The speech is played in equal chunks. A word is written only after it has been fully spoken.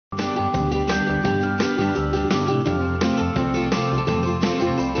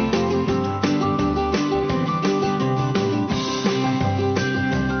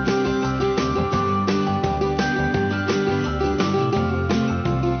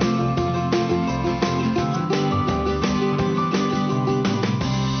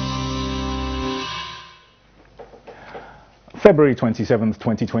February 27th,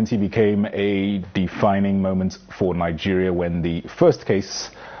 2020 became a defining moment for Nigeria when the first case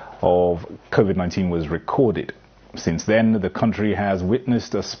of COVID-19 was recorded. Since then, the country has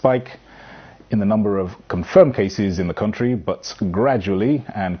witnessed a spike in the number of confirmed cases in the country, but gradually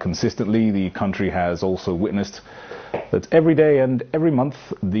and consistently, the country has also witnessed that every day and every month,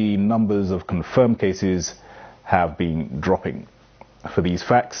 the numbers of confirmed cases have been dropping. For these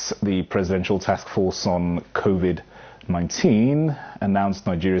facts, the Presidential Task Force on COVID-19 announced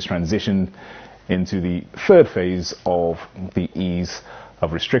Nigeria's transition into the third phase of the ease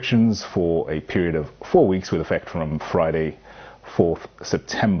of restrictions for a period of 4 weeks with effect from Friday, 4th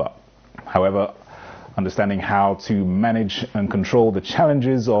September. However, understanding how to manage and control the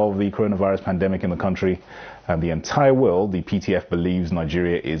challenges of the coronavirus pandemic in the country and the entire world, the PTF believes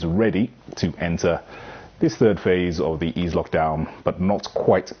Nigeria is ready to enter this third phase of the ease lockdown, but not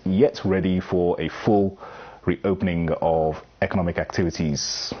quite yet ready for a full reopening of economic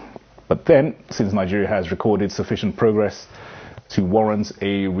activities. But then, since Nigeria has recorded sufficient progress to warrant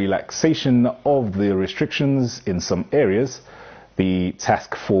a relaxation of the restrictions in some areas, the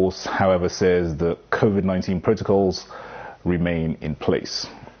task force, however, says the COVID-19 protocols remain in place.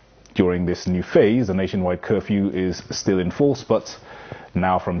 During this new phase, a nationwide curfew is still in force, but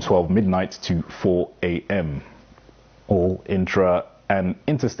now from 12 midnight to 4 a.m. All intra and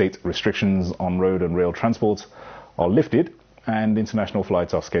interstate restrictions on road and rail transport are lifted, and international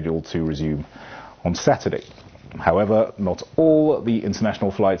flights are scheduled to resume on Saturday. However, not all the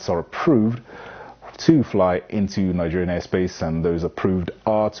international flights are approved to fly into Nigerian airspace, and those approved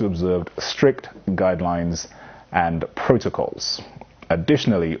are to observe strict guidelines and protocols.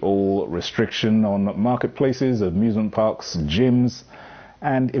 Additionally, all restriction on marketplaces, amusement parks, gyms,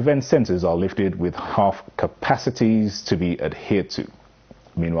 and event centers are lifted with half capacities to be adhered to.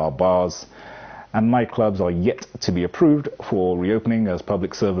 Meanwhile, bars and nightclubs are yet to be approved for reopening, as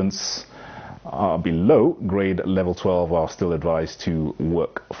public servants are below grade level 12 are still advised to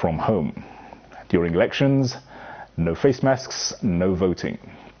work from home. During elections, no face masks, no voting.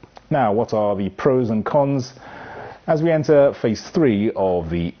 Now, what are the pros and cons as we enter phase 3 of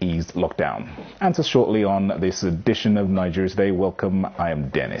the eased lockdown? Answer shortly on this edition of Nigeria Today. Welcome, I am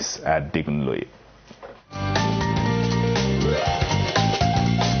Dennis at Digunloye.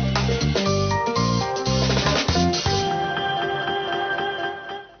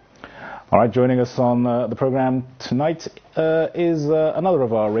 All right, joining us on the program tonight is another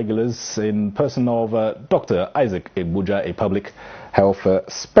of our regulars in person of Dr. Isaac Ebuja, a public health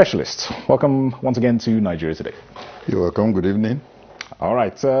specialist. Welcome once again to Nigeria Today. You're welcome. Good evening. All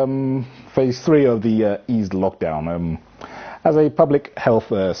right, phase 3 of the eased lockdown. As a public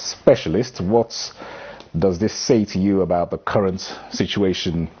health specialist, what does this say to you about the current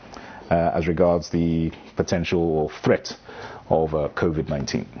situation as regards the potential or threat of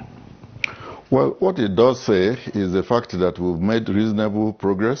COVID-19? Well, what it does say is the fact that we've made reasonable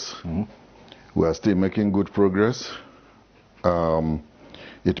progress. We are still making good progress.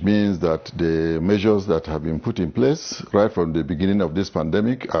 It means that the measures that have been put in place right from the beginning of this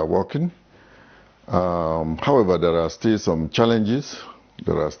pandemic are working. However, there are still some challenges.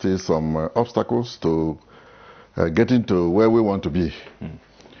 There are still some obstacles to getting to where we want to be.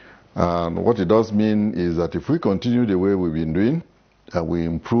 And what it does mean is that if we continue the way we've been doing, and we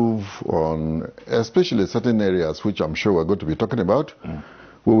improve on especially certain areas, which I'm sure we're going to be talking about,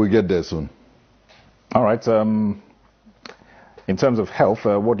 we will get there soon. All right. In terms of health,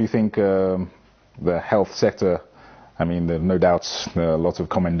 what do you think the health sector, I mean, no doubt lots of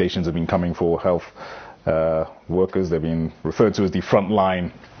commendations have been coming for health workers. They've been referred to as the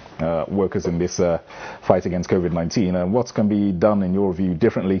frontline workers in this fight against COVID-19. What can be done, in your view,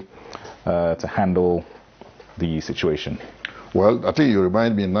 differently to handle the situation? Well, I think you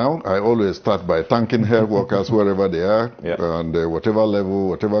remind me now, I always start by thanking health workers wherever they are, and whatever level,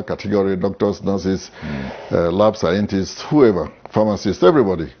 whatever category, doctors, nurses, lab scientists, whoever, pharmacists,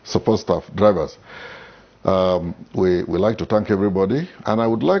 everybody, support staff, drivers. We like to thank everybody, and I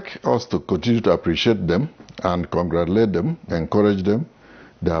would like us to continue to appreciate them and congratulate them, encourage them.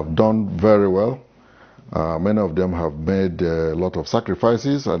 They have done very well. Many of them have made a lot of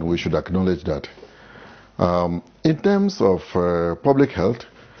sacrifices, and we should acknowledge that. In terms of public health,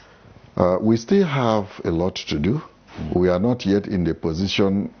 we still have a lot to do. We are not yet in the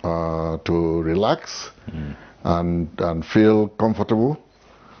position to relax and feel comfortable.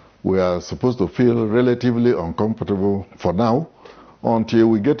 We are supposed to feel relatively uncomfortable for now until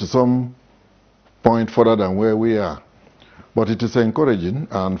we get to some point further than where we are. But it is encouraging,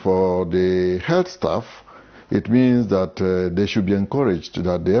 and for the health staff, it means that they should be encouraged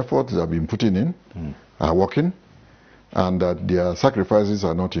that the efforts they have been putting in are working. and that their sacrifices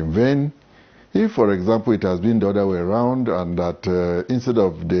are not in vain. If, for example, it has been the other way around, and that instead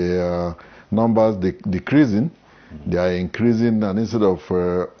of the numbers decreasing, they are increasing, and instead of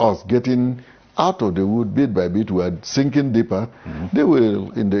us getting out of the wood bit by bit, we are sinking deeper, they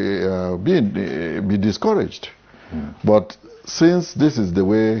will be discouraged. But since this is the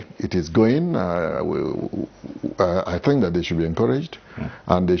way it is going, I think that they should be encouraged,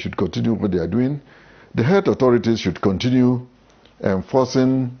 and they should continue what they are doing. The health authorities should continue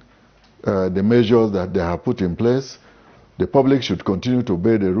enforcing the measures that they have put in place. The public should continue to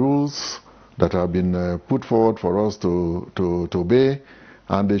obey the rules that have been put forward for us to obey,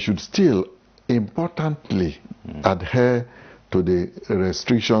 and they should still, importantly, adhere to the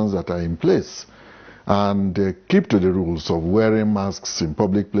restrictions that are in place, and keep to the rules of wearing masks in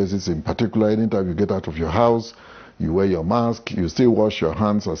public places. In particular, anytime you get out of your house, you wear your mask, you still wash your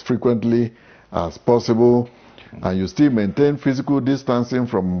hands as frequently as possible, and you still maintain physical distancing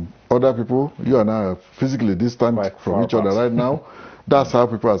from other people. You and I are physically distant from each other right now. That's how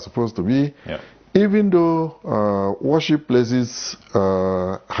people are supposed to be. Yeah. Even though worship places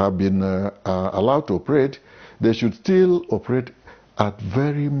have been allowed to operate, they should still operate at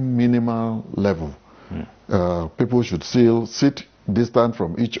very minimal level. People should still sit distant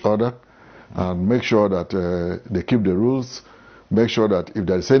from each other and make sure that they keep the rules. Make sure that if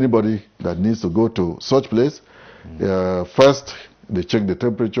there is anybody that needs to go to such place, first they check the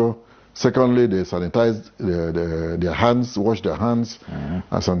temperature. Secondly, they sanitize their hands, wash their hands,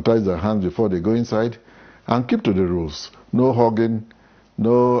 and sanitize their hands before they go inside, and keep to the rules. No hugging,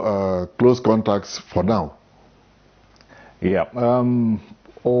 no close contacts for now. Yeah,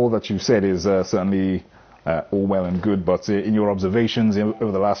 all that you've said is certainly all well and good, but in your observations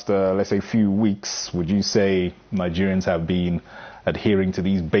over the last, let's say, few weeks, would you say Nigerians have been adhering to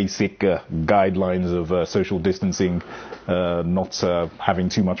these basic guidelines of social distancing, not having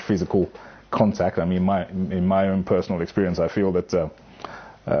too much physical contact? I mean, in my own personal experience, I feel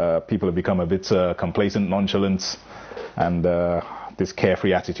that people have become a bit complacent, nonchalant, and this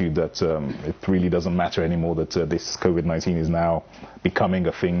carefree attitude that it really doesn't matter anymore, that this COVID-19 is now becoming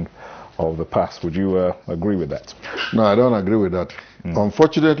a thing of the past. Would you agree with that? No, I don't agree with that.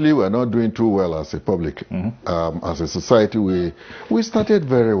 Unfortunately, we're not doing too well as a public. As a society, we started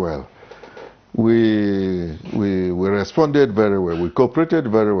very well. We responded very well. We cooperated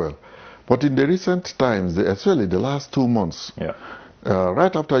very well. But in the recent times, especially the last 2 months,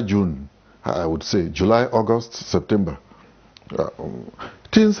 right after June, I would say July, August, September,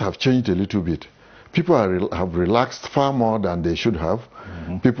 things have changed a little bit. People have relaxed far more than they should have.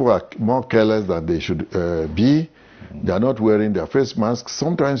 People are more careless than they should be. They are not wearing their face masks.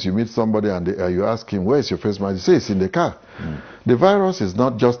 Sometimes you meet somebody and you ask him, where is your face mask? He says, it's in the car. The virus is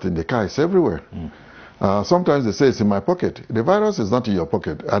not just in the car, it's everywhere. Sometimes they say it's in my pocket. The virus is not in your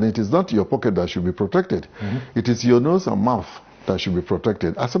pocket, and it is not your pocket that should be protected. It is your nose and mouth that should be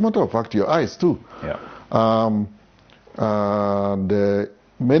protected. As a matter of fact, your eyes too.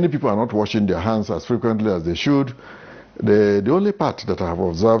 Many people are not washing their hands as frequently as they should. The only part that I have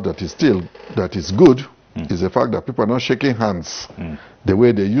observed that is good is the fact that people are not shaking hands the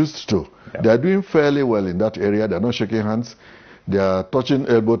way they used to. They are doing fairly well in that area. They are not shaking hands. They are touching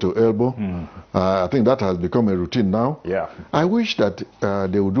elbow to elbow. I think that has become a routine now. I wish that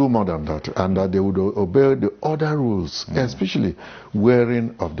they would do more than that, and that they would obey the other rules, especially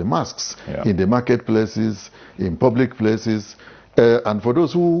wearing of the masks in the marketplaces, in public places. And for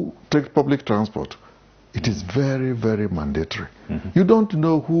those who take public transport, it is very, very mandatory. You don't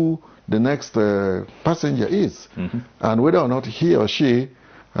know who the next passenger is, and whether or not he or she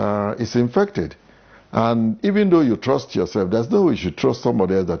is infected. And even though you trust yourself, there's no way you should trust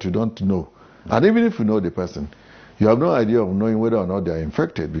somebody else that you don't know. And even if you know the person, you have no idea of knowing whether or not they are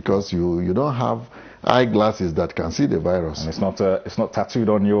infected, because you don't have eyeglasses that can see the virus. And it's not tattooed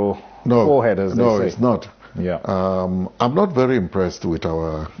on your forehead, as they say. No, it's not. I'm not very impressed with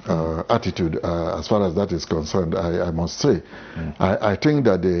our attitude as far as that is concerned, I must say. I think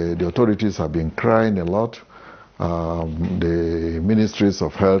that the authorities have been crying a lot. The ministries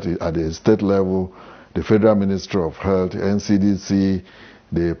of health at the state level, the Federal Ministry of Health, NCDC,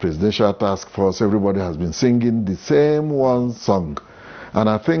 the Presidential Task Force, everybody has been singing the same one song. And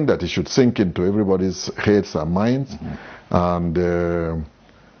I think that it should sink into everybody's heads and minds. And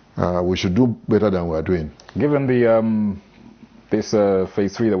we should do better than we are doing. Given the this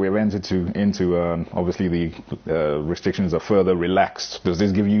phase 3 that we've entered into, obviously the restrictions are further relaxed. Does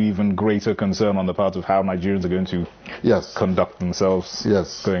this give you even greater concern on the part of how Nigerians are going to conduct themselves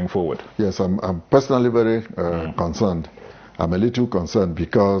going forward? Yes, I'm personally very concerned. I'm a little concerned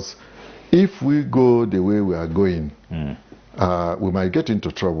because if we go the way we are going, we might get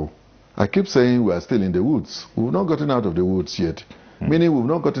into trouble. I keep saying we are still in the woods. We've not gotten out of the woods yet. Meaning we've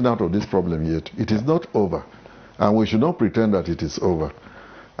not gotten out of this problem yet. It is not over. And we should not pretend that it is over.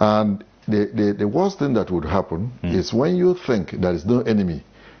 And the worst thing that would happen is when you think there is no enemy,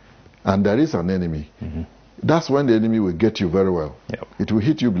 and there is an enemy, that's when the enemy will get you very well. Yep. It will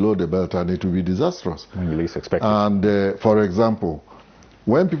hit you below the belt and it will be disastrous. When you least expect it. And for example,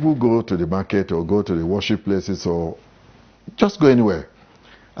 when people go to the market or go to the worship places or just go anywhere,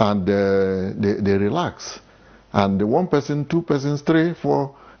 and they relax, and the 1 person, 2 persons, 3,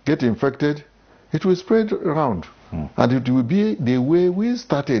 4 get infected, it will spread around. And it will be the way we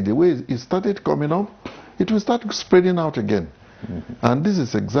started, the way it started coming up, it will start spreading out again. And this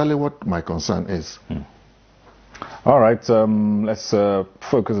is exactly what my concern is. All right, let's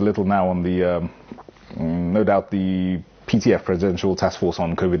focus a little now on the, no doubt the PTF, Presidential Task Force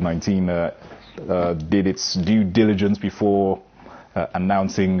on COVID-19, did its due diligence before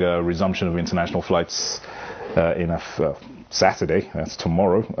announcing resumption of international flights in Saturday, that's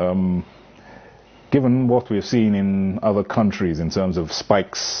tomorrow. Given what we've seen in other countries in terms of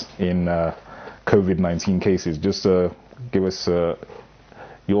spikes in COVID-19 cases, just give us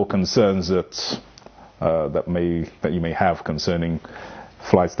your concerns that you may have concerning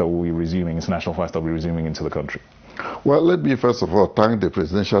flights that will be resuming, international flights that will be resuming into the country. Well, let me first of all thank the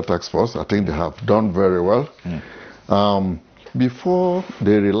Presidential Task Force. I think they have done very well. Before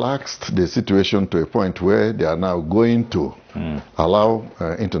they relaxed the situation to a point where they are now going to allow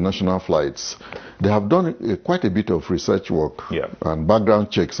international flights, they have done quite a bit of research work and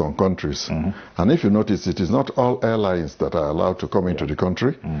background checks on countries. And if you notice, it is not all airlines that are allowed to come into the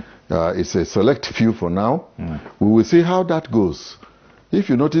country. It's a select few for now. We will see how that goes. If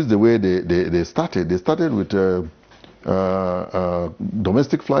you notice the way they started with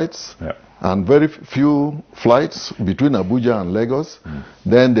domestic flights. And very few flights between Abuja and Lagos.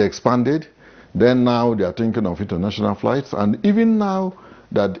 Then they expanded. Then now they are thinking of international flights. And even now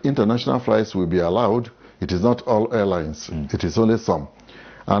that international flights will be allowed, it is not all airlines. It is only some.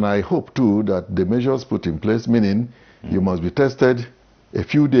 And I hope too that the measures put in place, meaning you must be tested a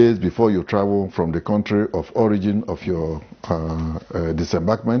few days before you travel from the country of origin of your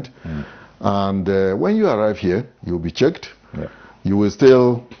disembarkment. And when you arrive here, you'll be checked. You will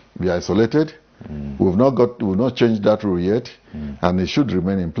still be isolated. We've not changed that rule yet, and it should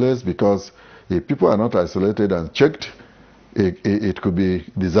remain in place, because if people are not isolated and checked, it could be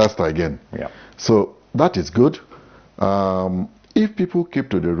disaster again. So that is good. If people keep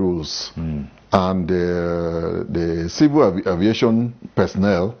to the rules, and the civil aviation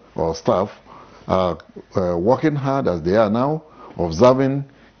personnel or staff are working hard as they are now, observing,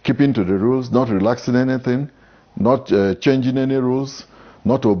 keeping to the rules, not relaxing anything, not changing any rules,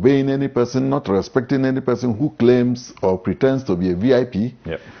 not obeying any person, not respecting any person who claims or pretends to be a VIP,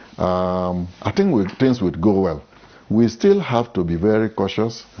 I think things would go well. We still have to be very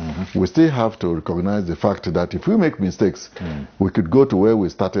cautious. We still have to recognize the fact that if we make mistakes, we could go to where we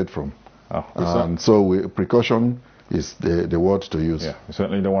started from. And so precaution is the word to use. We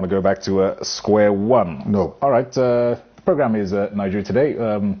certainly don't want to go back to square one. No. All right, the program is Nigeria Today.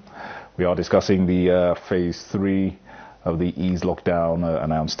 We are discussing the phase 3 of the ease lockdown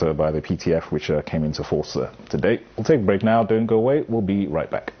announced by the PTF, which came into force today. We'll take a break now. Don't go away. We'll be right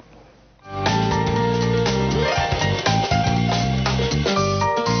back.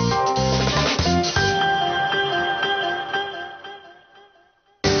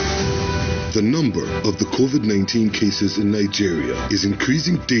 The number of the COVID-19 cases in Nigeria is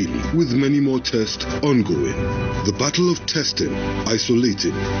increasing daily, with many more tests ongoing. The battle of testing,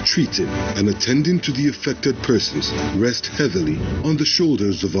 isolating, treating, and attending to the affected persons rests heavily on the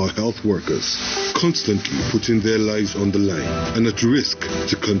shoulders of our health workers, constantly putting their lives on the line and at risk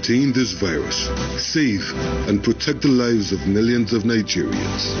to contain this virus, save and protect the lives of millions of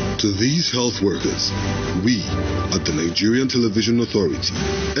Nigerians. To these health workers, we at the Nigerian Television Authority,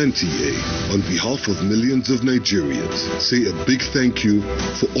 NTA, on behalf of millions of Nigerians, say a big thank you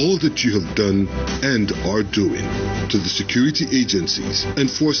for all that you have done and are doing. To the security agencies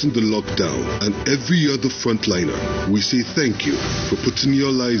enforcing the lockdown and every other frontliner, we say thank you for putting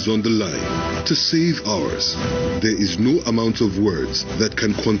your lives on the line to save ours. There is no amount of words that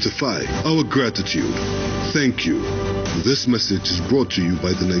can quantify our gratitude. Thank you. This message is brought to you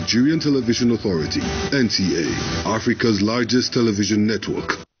by the Nigerian Television Authority, NTA, Africa's largest television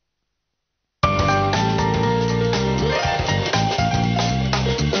network.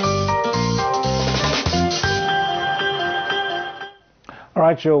 All All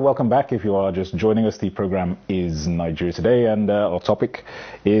right, Joe, welcome back. If you are just joining us, the program is Nigeria Today, and our topic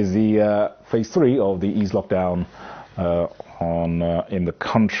is the phase 3 of the ease lockdown in the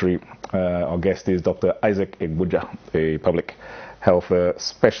country. Our guest is Dr. Isaac Egbuja, a public health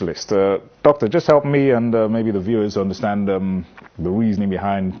specialist. Doctor, just help me and maybe the viewers understand the reasoning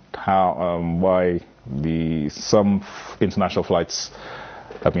behind why some international flights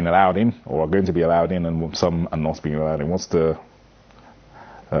have been allowed in or are going to be allowed in and some are not being allowed in. What's the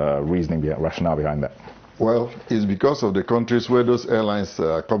rationale behind that? Well, it's because of the countries where those airlines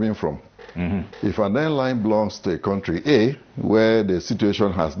are coming from. Mm-hmm. If an airline belongs to a country A, where the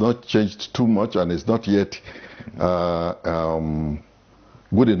situation has not changed too much and is not yet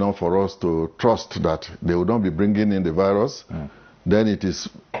good enough for us to trust that they will not be bringing in the virus, then it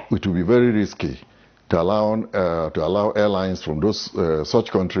will be very risky to allow airlines from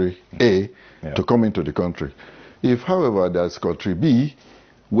such country A to come into the country. If, however, there's country B,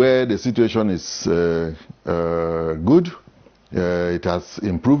 where the situation is good, it has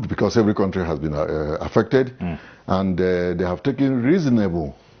improved because every country has been affected, and they have taken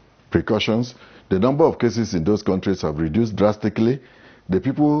reasonable precautions. The number of cases in those countries have reduced drastically. The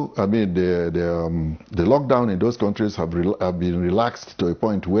lockdown in those countries have been relaxed to a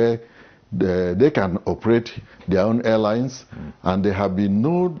point where they can operate their own airlines, and there have been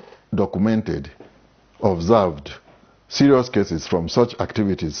no documented, observed, serious cases from such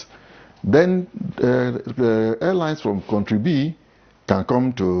activities. Then airlines from country B can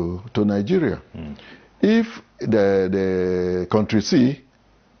come to Nigeria. If the country C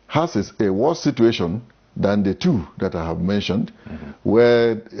has a worse situation than the two that I have mentioned,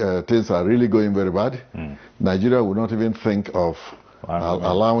 where things are really going very bad, Nigeria would not even think of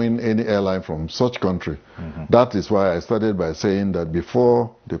allowing any airline from such country. That is why I started by saying that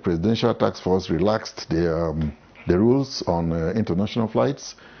before the Presidential Task Force relaxed the rules on international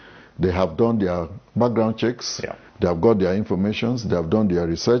flights, they have done their background checks, they have got their informations, they have done their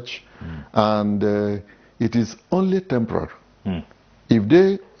research, and it is only temporary. If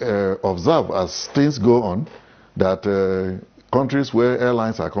they observe as things go on that countries where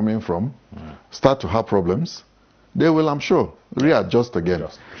airlines are coming from start to have problems, they will, I'm sure, readjust again.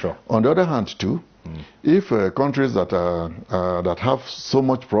 On the other hand, too, if countries that have so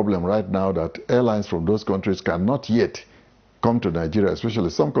much problem right now that airlines from those countries cannot yet come to Nigeria,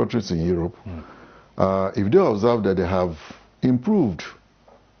 especially some countries in Europe, if they observe that they have improved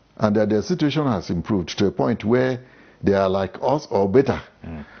and that their situation has improved to a point where they are like us or better,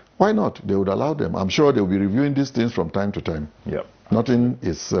 why not? They would allow them. I'm sure they'll be reviewing these things from time to time. Nothing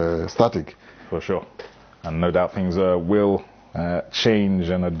is static. For sure. And no doubt things will change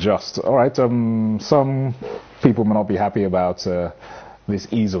and adjust. All right, some people may not be happy about this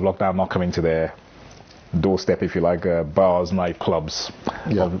ease of lockdown not coming to their doorstep, if you like, bars, nightclubs.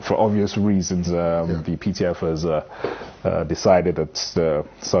 For obvious reasons, the PTF has decided that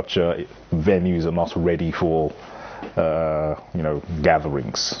such venues are not ready for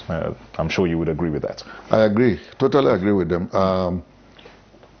gatherings. I'm sure you would agree with that. I agree, totally agree with them.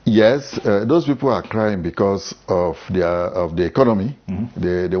 Yes, those people are crying because of the economy.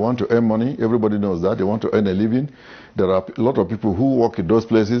 They want to earn money. Everybody knows that. They want to earn a living. There are a lot of people who work in those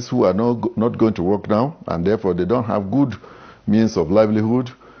places who are not going to work now, and therefore they don't have good means of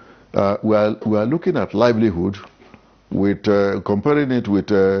livelihood. We are looking at livelihood with comparing it with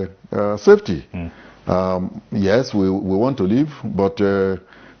safety. Yes, we want to live, but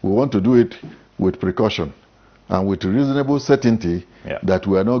we want to do it with precaution and with reasonable certainty that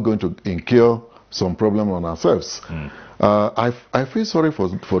we are not going to incur some problem on ourselves. I feel sorry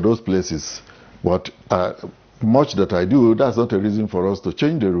for those places, but much that I do, that's not a reason for us to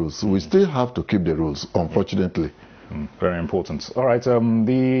change the rules. We still have to keep the rules, unfortunately. Very important. All right,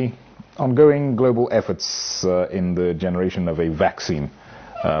 the ongoing global efforts in the generation of a vaccine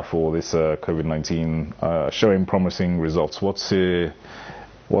for this COVID-19 showing promising results.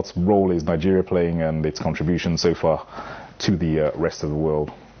 What role is Nigeria playing and its contribution so far to the rest of the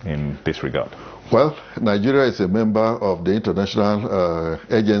world in this regard? Well, Nigeria is a member of the international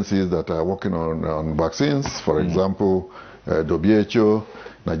agencies that are working on vaccines. For example, WHO.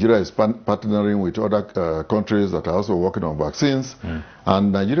 Nigeria is partnering with other countries that are also working on vaccines.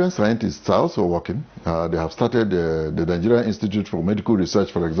 And Nigerian scientists are also working. They have started, the Nigerian Institute for Medical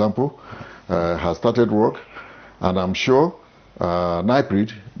Research, for example, has started work. And I'm sure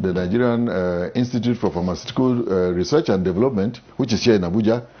NIPRID, the Nigerian Institute for Pharmaceutical Research and Development, which is here in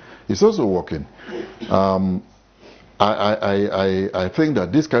Abuja, is also working. I think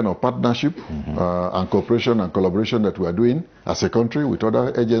that this kind of partnership and cooperation and collaboration that we are doing as a country with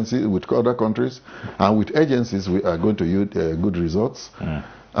other agencies, with other countries, and with agencies, we are going to yield good results.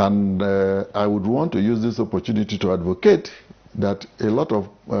 And I would want to use this opportunity to advocate that a lot of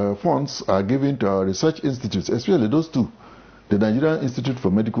funds are given to our research institutes, especially those two, the Nigerian Institute for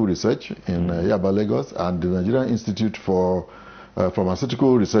Medical Research in Yaba, Lagos, and the Nigerian Institute for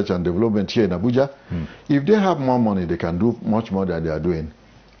Pharmaceutical Research and Development here in Abuja. If they have more money, they can do much more than they are doing.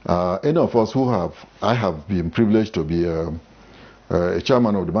 Any of us I have been privileged to be a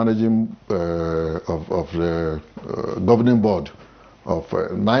chairman of the managing of the governing board of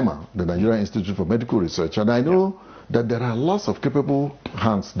NIMA, the Nigerian Institute for Medical Research, and I know that there are lots of capable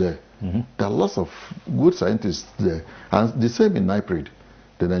hands there. There are lots of good scientists there, and the same in NIPRID,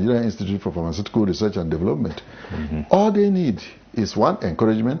 the Nigerian Institute for Pharmaceutical Research and Development. All they need is one,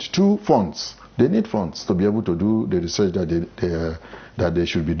 encouragement, two, funds. They need funds to be able to do the research that they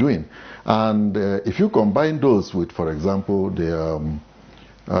should be doing. And if you combine those with, for example, the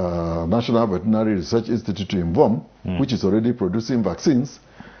National Veterinary Research Institute in VOM, which is already producing vaccines,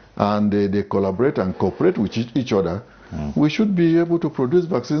 and they collaborate and cooperate with each other, we should be able to produce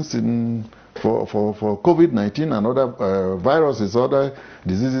vaccines for COVID-19 and other viruses, other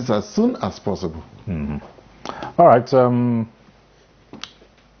diseases as soon as possible. All right.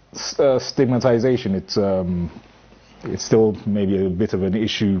 Stigmatization, it's still maybe a bit of an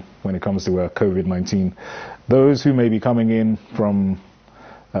issue when it comes to COVID-19. Those who may be coming in from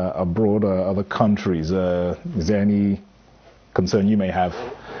abroad or other countries, is there any concern you may have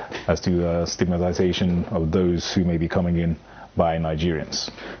as to stigmatization of those who may be coming in by Nigerians?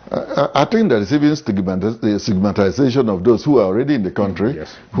 I think there is even stigmatization of those who are already in the country,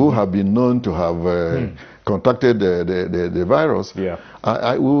 who have been known to have contacted the virus.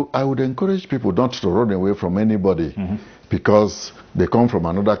 I would encourage people not to run away from anybody because they come from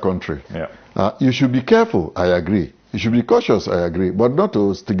another country. You should be careful, I agree. You should be cautious, I agree, but not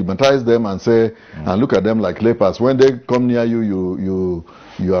to stigmatize them and say and look at them like lepers. When they come near you,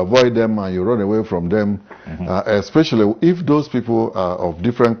 you avoid them and you run away from them, especially if those people are of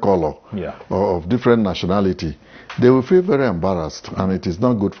different color or of different nationality. They will feel very embarrassed, and it is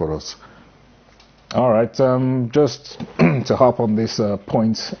not good for us. All right, just to harp on this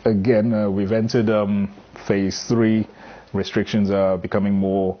point again, we've entered phase 3. Restrictions are becoming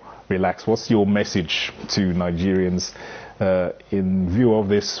more relaxed. What's your message to Nigerians in view of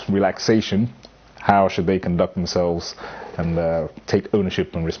this relaxation? How should they conduct themselves and take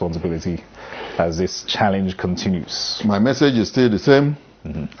ownership and responsibility as this challenge continues? My message is still the same.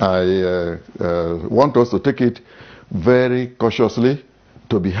 I want us to take it very cautiously,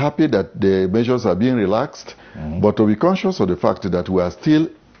 to be happy that the measures are being relaxed, but to be conscious of the fact that we are still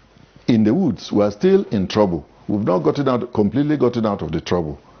in the woods, we are still in trouble. We've not completely gotten out of the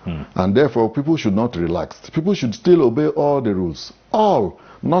trouble. And therefore, people should not relax. People should still obey all the rules. All,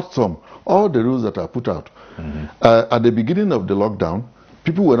 not some. All the rules that are put out. At the beginning of the lockdown,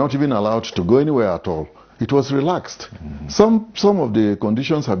 people were not even allowed to go anywhere at all. It was relaxed. Some of the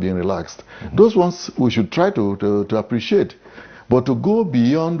conditions have been relaxed. Those ones we should try to appreciate. But to go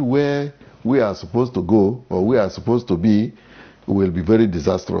beyond where we are supposed to go or we are supposed to be will be very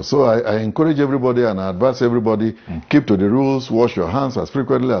disastrous. So I encourage everybody and I advise everybody, keep to the rules, wash your hands as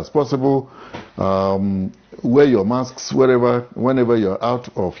frequently as possible, wear your masks whenever you're out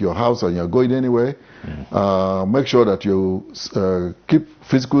of your house and you're going anywhere. Make sure that you keep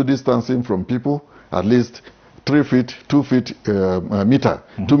physical distancing from people, at least 3 feet, 2 feet, meter,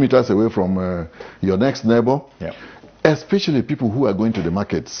 2 meters away from your next neighbor. Especially people who are going to the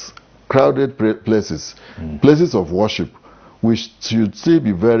markets, crowded places, places of worship. We should still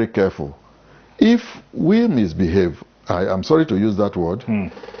be very careful. If we misbehave, I am sorry to use that word,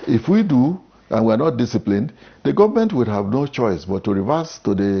 if we do and we are not disciplined, the government would have no choice but to reverse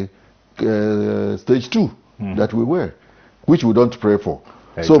to the stage 2 that we were, which we don't pray for.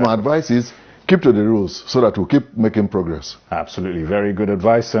 So my advice is keep to the rules so that we'll keep making progress. Absolutely, very good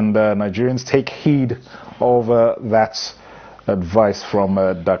advice, and Nigerians take heed of that advice from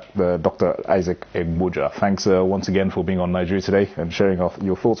Dr. Isaac Egboja. Thanks once again for being on Nigeria Today and sharing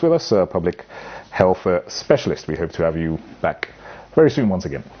your thoughts with us, public health specialist. We hope to have you back very soon once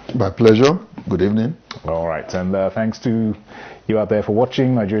again. My pleasure. Good evening. All right, and thanks to you out there for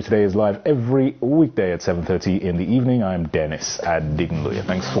watching. Nigeria Today is live every weekday at 7:30 in the evening. I'm Dennis Adignoye.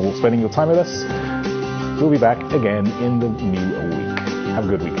 Thanks for spending your time with us. We'll be back again in the new week. Have a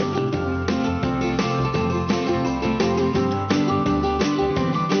good weekend.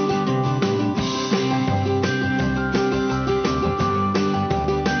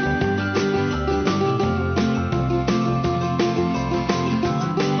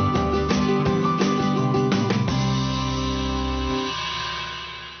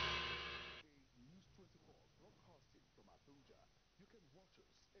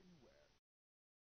 anywhere.